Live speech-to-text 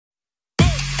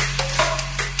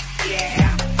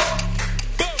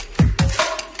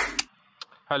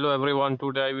Hello everyone,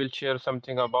 today I will share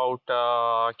something about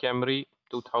Camry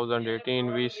 2018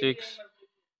 V6.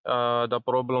 The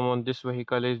problem on this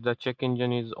vehicle is the check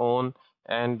engine is on,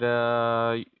 and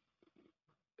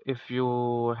if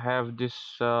you have this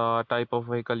type of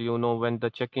vehicle, you know when the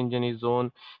check engine is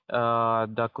on,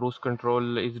 the cruise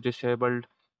control is disabled,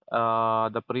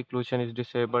 the preclusion is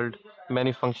disabled,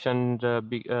 many functions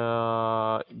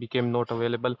became not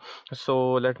available.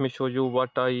 So let me show you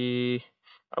what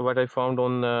I found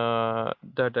on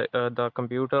the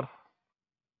computer.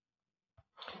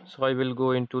 So I will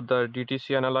go into the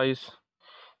DTC analyze.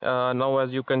 Now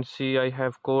as you can see, I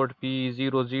have code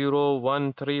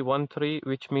P001313,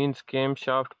 which means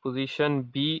camshaft position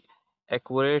B,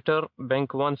 actuator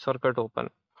bank 1 circuit open.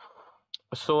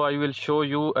 So I will show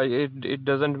you. It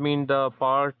doesn't mean the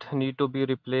part need to be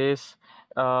replaced.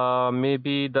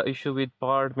 Maybe the issue with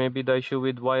part, maybe the issue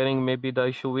with wiring, maybe the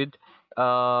issue with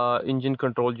engine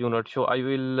control unit. So I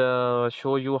will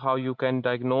show you how you can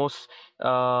diagnose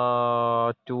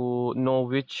to know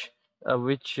which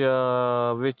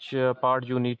part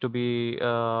you need to be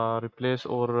replaced,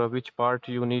 or which part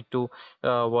you need to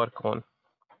work on.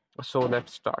 So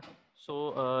let's start.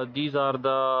 So these are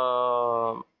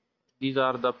the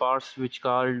parts which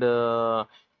called the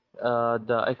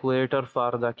actuator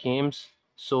for the cams.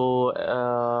 So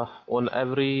on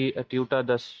every Toyota,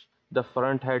 the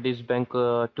front head is bank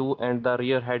 2 and the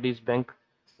rear head is bank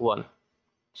 1.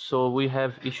 So we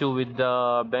have issue with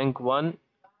the bank 1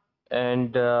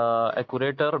 and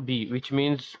actuator B, which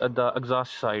means the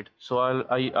exhaust side. So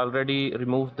I already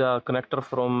removed the connector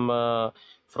from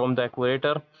the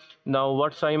actuator. Now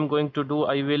what I am going to do,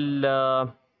 I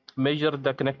will measure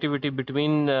the connectivity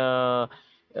between the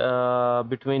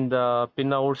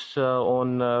pinouts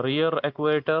on rear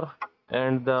actuator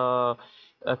and the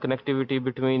connectivity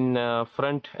between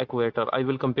front actuator. I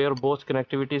will compare both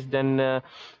connectivities, then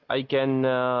I can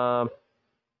uh,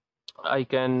 I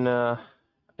can uh,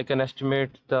 I can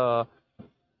estimate the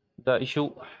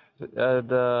issue,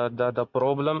 the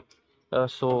problem.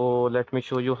 So let me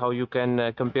show you how you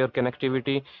can compare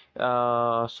connectivity,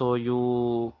 so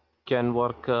you can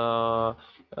work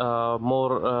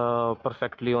more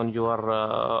perfectly on your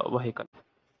vehicle.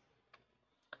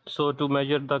 So to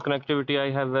measure the connectivity, I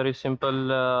have very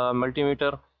simple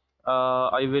multimeter.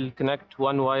 I will connect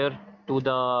one wire to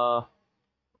the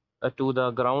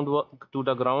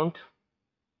ground.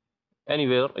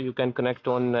 Anywhere you can connect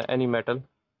on any metal.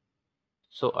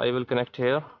 So I will connect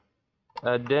here.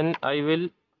 Then I will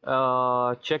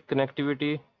check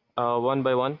connectivity one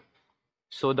by one.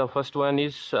 So the first one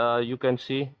is, you can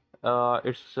see,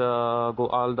 it's go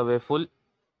all the way full,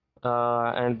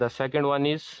 and the second one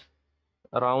is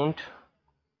round,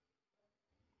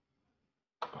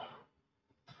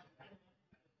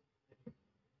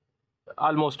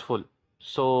 almost full.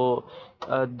 So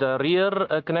the rear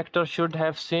connector should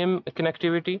have same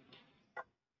connectivity.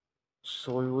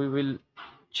 So we will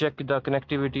check the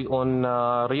connectivity on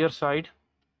rear side.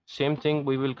 Same thing,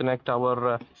 we will connect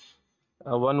our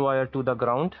one wire to the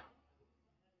ground.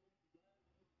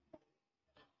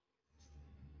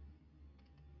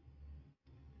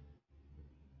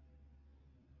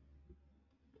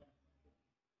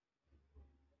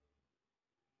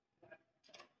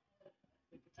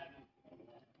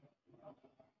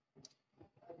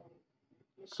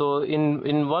 So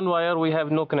in one wire we have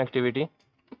no connectivity.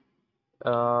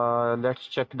 Let's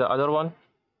check the other one.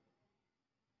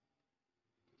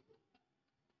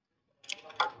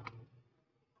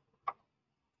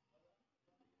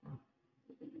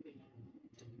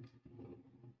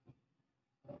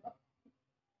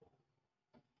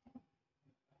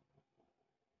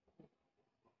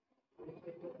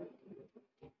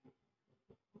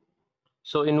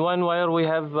 So in one wire we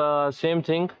have same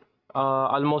thing,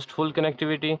 almost full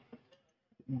connectivity,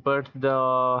 but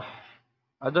the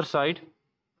other side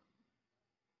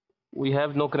we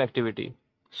have no connectivity.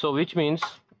 So which means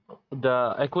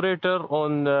the actuator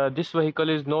on this vehicle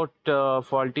is not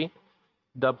faulty.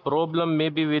 The problem may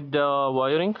be with the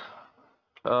wiring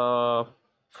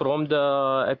from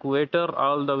the actuator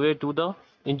all the way to the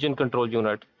engine control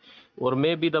unit, or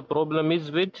maybe the problem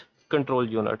is with control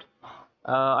unit.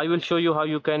 I will show you how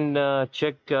you can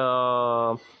check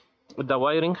the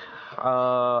wiring.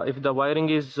 If the wiring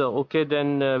is okay,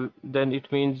 then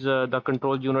it means the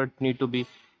control unit need to be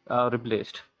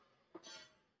replaced.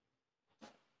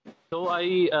 So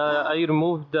I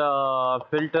removed the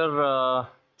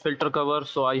filter cover,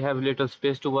 so I have little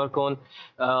space to work on.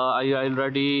 I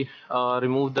already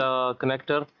removed the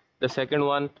connector, the second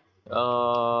one.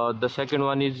 The second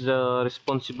one is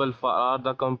responsible for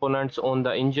the components on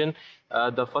the engine.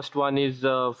 The first one is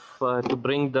to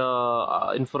bring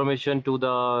the information to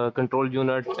the control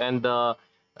unit, and the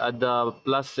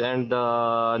plus and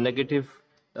the negative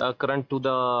current to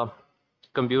the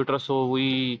computer. So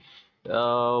we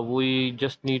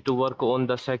just need to work on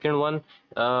the second one,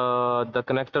 the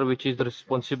connector which is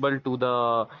responsible to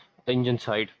the engine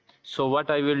side. So what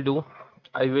I will do,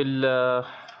 I will uh,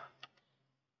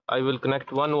 I will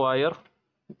connect one wire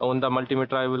on the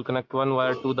multimeter. I will connect one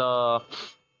wire to the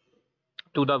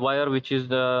wire which is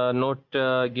not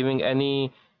giving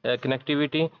any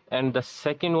connectivity, and the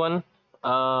second one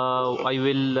I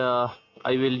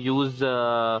will use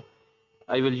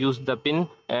the pin,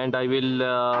 and I will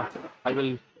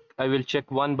I will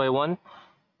check one by one.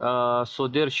 So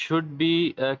there should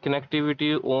be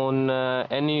connectivity on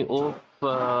any of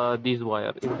these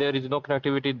wire. If there is no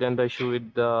connectivity, then the issue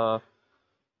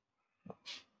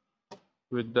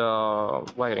with the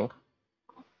wiring.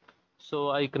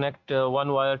 So I connect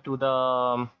one wire to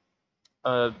the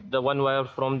one wire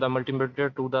from the multimeter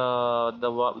to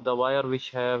the wire which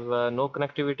have no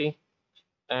connectivity,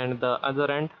 and the other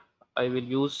end I will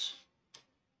use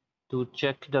to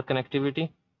check the connectivity.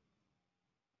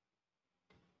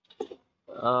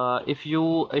 If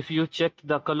you check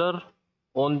the color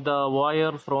on the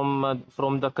wire from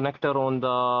the connector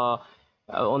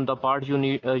on the part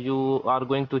you are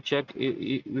going to check,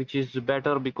 which is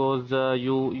better, because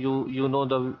you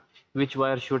know which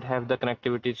wire should have the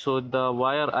connectivity. So the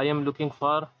wire I am looking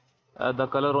for, the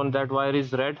color on that wire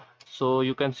is red. So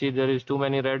you can see there is too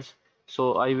many reds.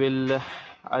 So I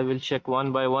will check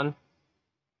one by one.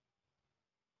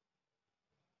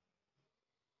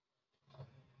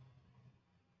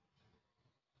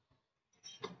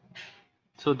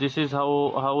 So this is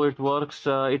how it works.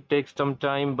 It takes some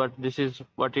time, but this is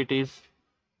what it is.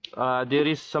 There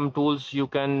is some tools you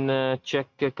can check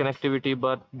connectivity,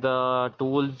 but the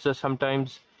tools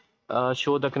sometimes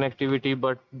show the connectivity,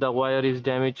 but the wire is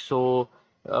damaged. So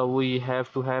we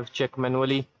have to have check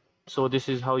manually. So this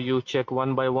is how you check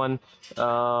one by one.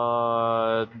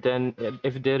 Then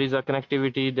if there is a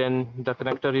connectivity, then the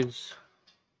connector is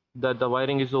the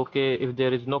wiring is okay. If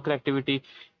there is no connectivity,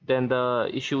 then the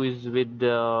issue is with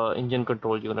the engine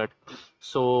control unit.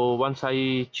 So once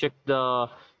I check the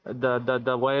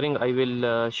wiring, I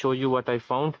will show you what I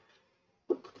found.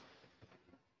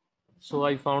 So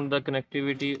I found the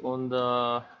connectivity on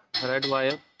the red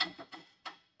wire.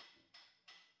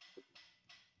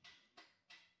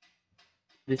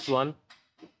 This one.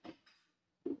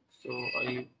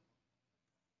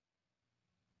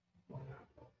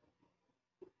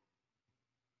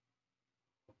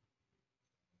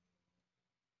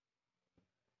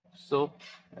 So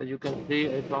as you can see,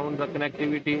 I found the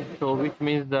connectivity, so which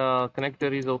means the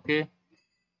connector is okay.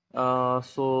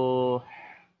 So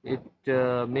it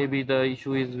maybe the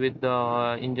issue is with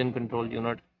the engine control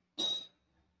unit.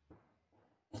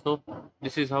 So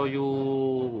this is how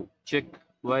you check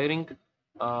wiring.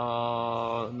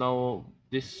 Now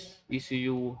this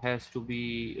ECU has to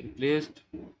be replaced.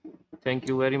 Thank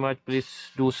you very much.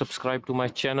 Please do subscribe to my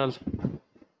channel.